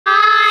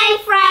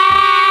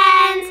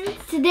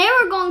today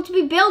we're going to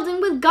be building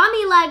with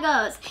Gummy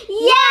Legos.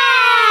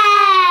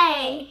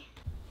 Yay!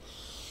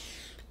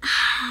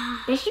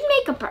 They should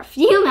make a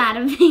perfume out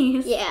of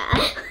these.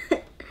 Yeah.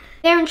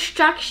 They're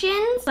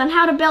instructions on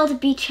how to build a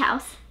beach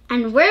house.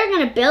 And we're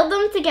gonna build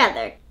them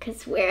together,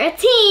 because we're a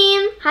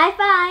team. High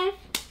five.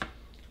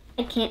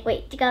 I can't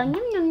wait to go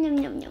yum yum yum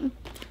yum yum.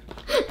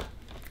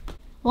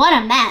 What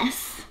a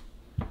mess.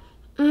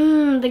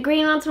 The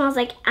green one smells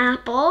like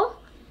apple.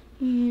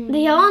 The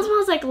yellow one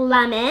smells like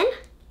lemon.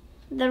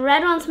 The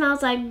red one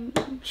smells like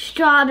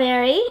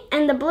strawberry.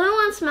 And the blue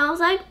one smells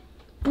like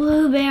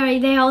blueberry.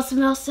 They all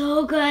smell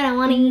so good. I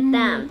want to eat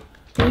them.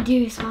 They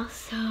do smell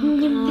so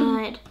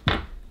good.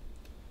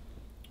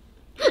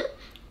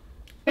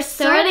 We're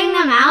sorting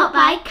them out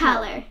by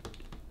color.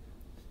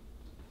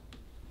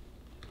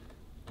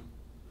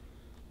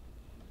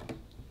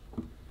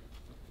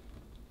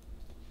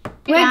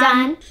 We're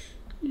done.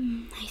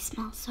 They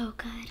smell so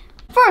good.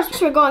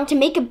 First, we're going to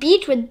make a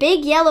beach with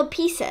big yellow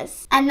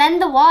pieces. And then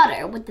the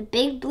water with the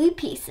big blue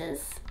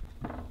pieces.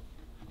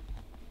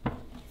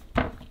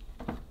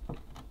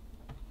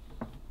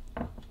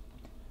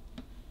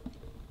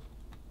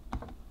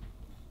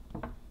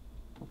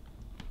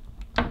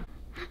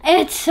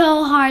 It's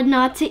so hard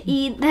not to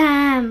eat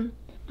them.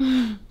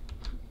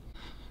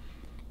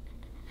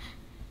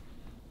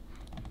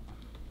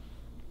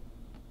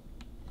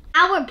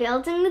 Now we're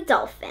building the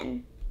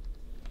dolphin.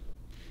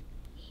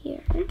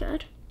 Here.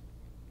 Good.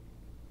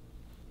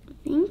 I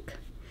think.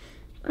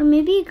 Or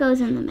maybe it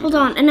goes in the middle. Hold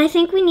on, and I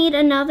think we need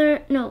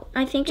another, no,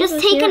 I think Just it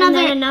goes take here another-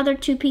 and then another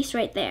 2-piece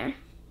right there.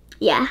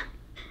 Yeah.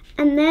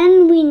 And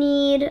then we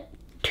need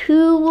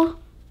 2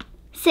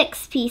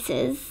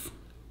 6-pieces.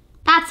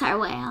 That's our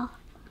whale.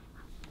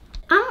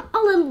 I'm a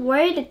little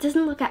worried it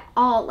doesn't look at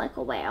all like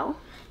a whale.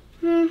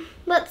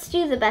 Let's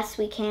do the best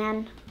we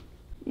can.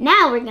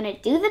 Now we're gonna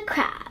do the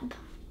crab.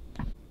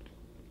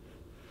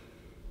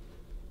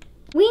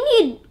 We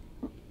need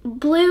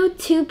blue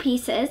 2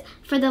 pieces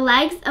for the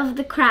legs of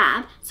the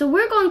crab. So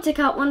we're going to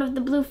cut one of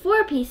the blue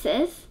 4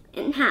 pieces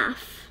in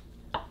half.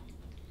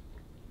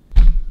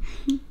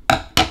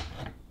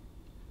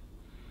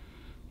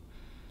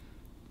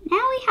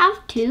 Now we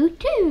have 2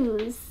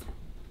 2s.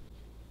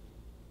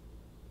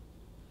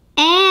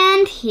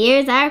 And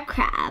here's our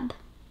crab.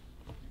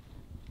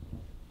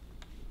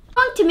 I'm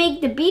going to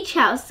make the beach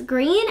house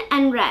green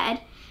and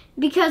red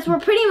because we're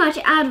pretty much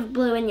out of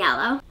blue and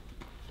yellow.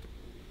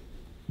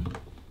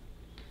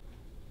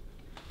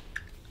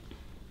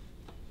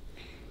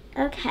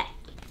 Okay.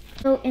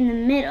 Go in the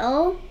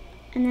middle,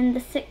 and then the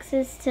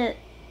 6s to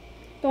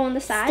Go on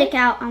the side. stick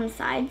out on the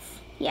sides.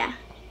 Yeah,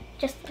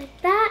 just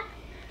like that.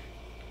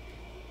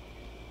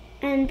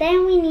 And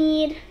then we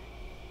need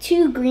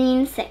 2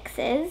 green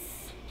 6s.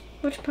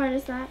 Which part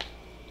is that?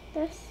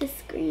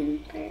 This green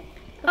part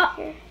Oh.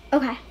 here.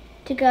 Okay.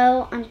 To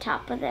go on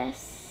top of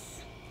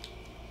this.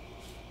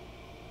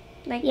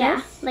 Like Yeah,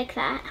 this? like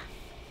that.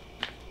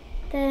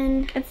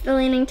 Then It's the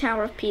Leaning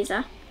Tower of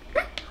Pisa.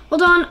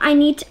 Hold on, I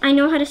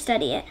know how to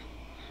study it.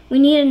 We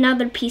need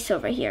another piece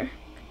over here.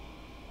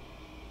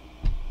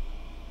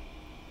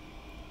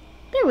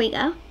 there we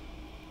go.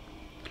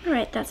 All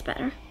right, that's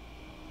better.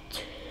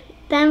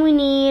 Then we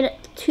need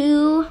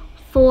 2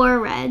 4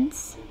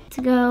 reds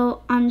to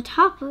go on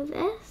top of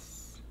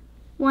this.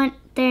 One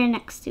there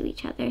next to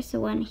each other,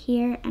 so one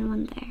here and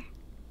one there.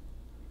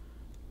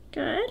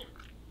 Good.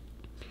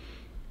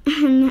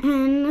 And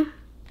then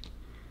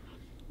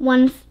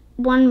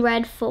one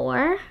red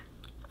 4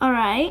 All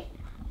right.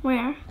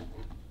 Where?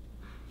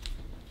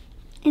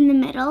 in the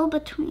middle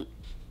between,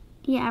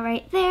 yeah,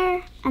 right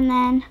there, and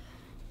then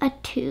a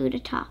 2 to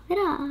top it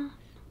off.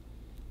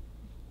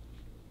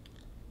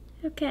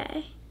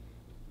 Okay.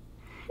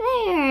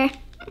 There.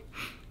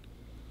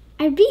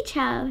 Our beach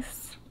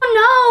house.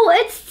 Oh no,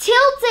 it's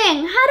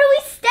tilting. How do we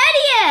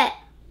steady it?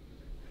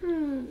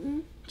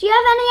 Do you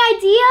have any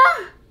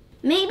idea?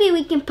 Maybe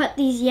we can put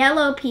these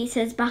yellow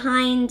pieces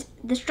behind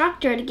the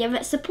structure to give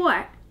it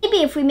support.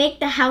 Maybe if we make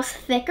the house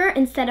thicker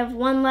instead of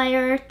 1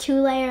 layer,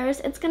 2 layers,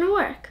 it's gonna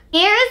work.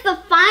 Here is the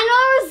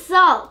final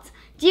result.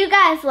 Do you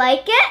guys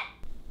like it?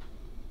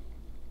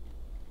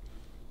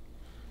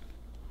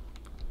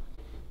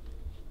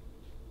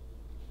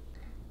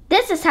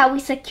 This is how we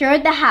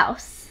secured the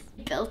house.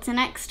 Built an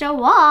extra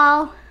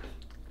wall.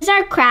 Here's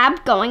our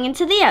crab going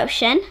into the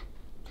ocean.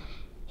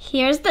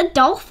 Here's the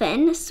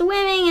dolphin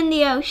swimming in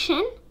the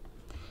ocean.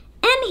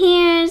 And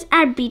here's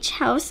our beach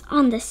house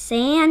on the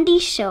sandy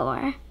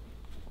shore.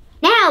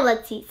 Now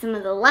let's eat some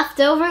of the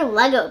leftover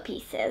Lego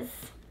pieces.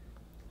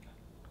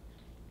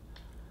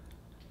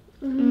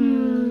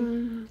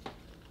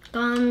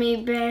 Gummy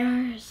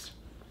bears.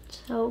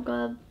 So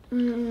good.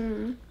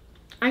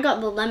 I got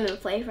the lemon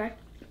flavor.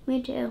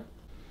 Me too.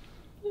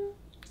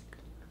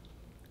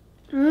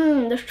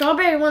 The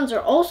strawberry ones are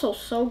also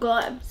so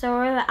good. So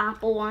are the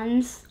apple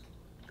ones.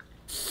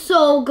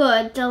 So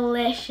good.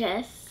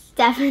 Delicious.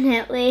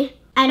 Definitely.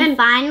 And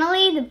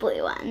finally, the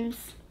blue ones.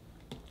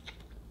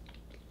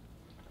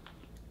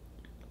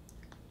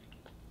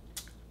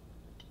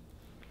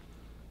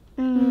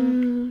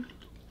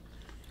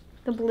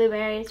 The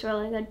blueberry is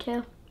really good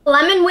too.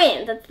 Lemon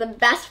wins. That's the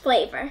best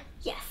flavor.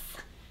 Yes.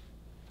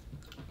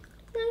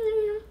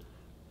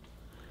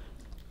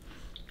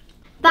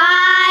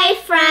 Bye,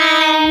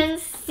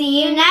 friends.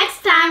 See you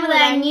next time with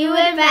our new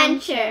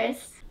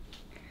adventures.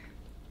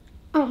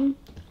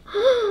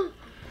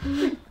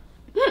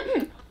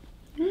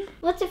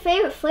 What's your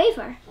favorite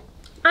flavor?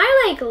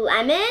 I like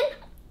lemon,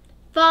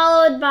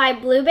 followed by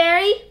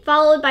blueberry,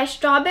 followed by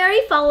strawberry,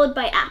 followed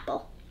by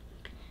apple.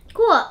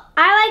 Cool.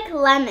 I like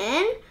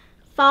lemon,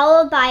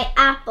 followed by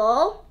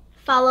apple,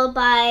 followed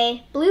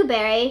by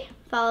blueberry,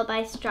 followed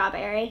by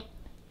strawberry.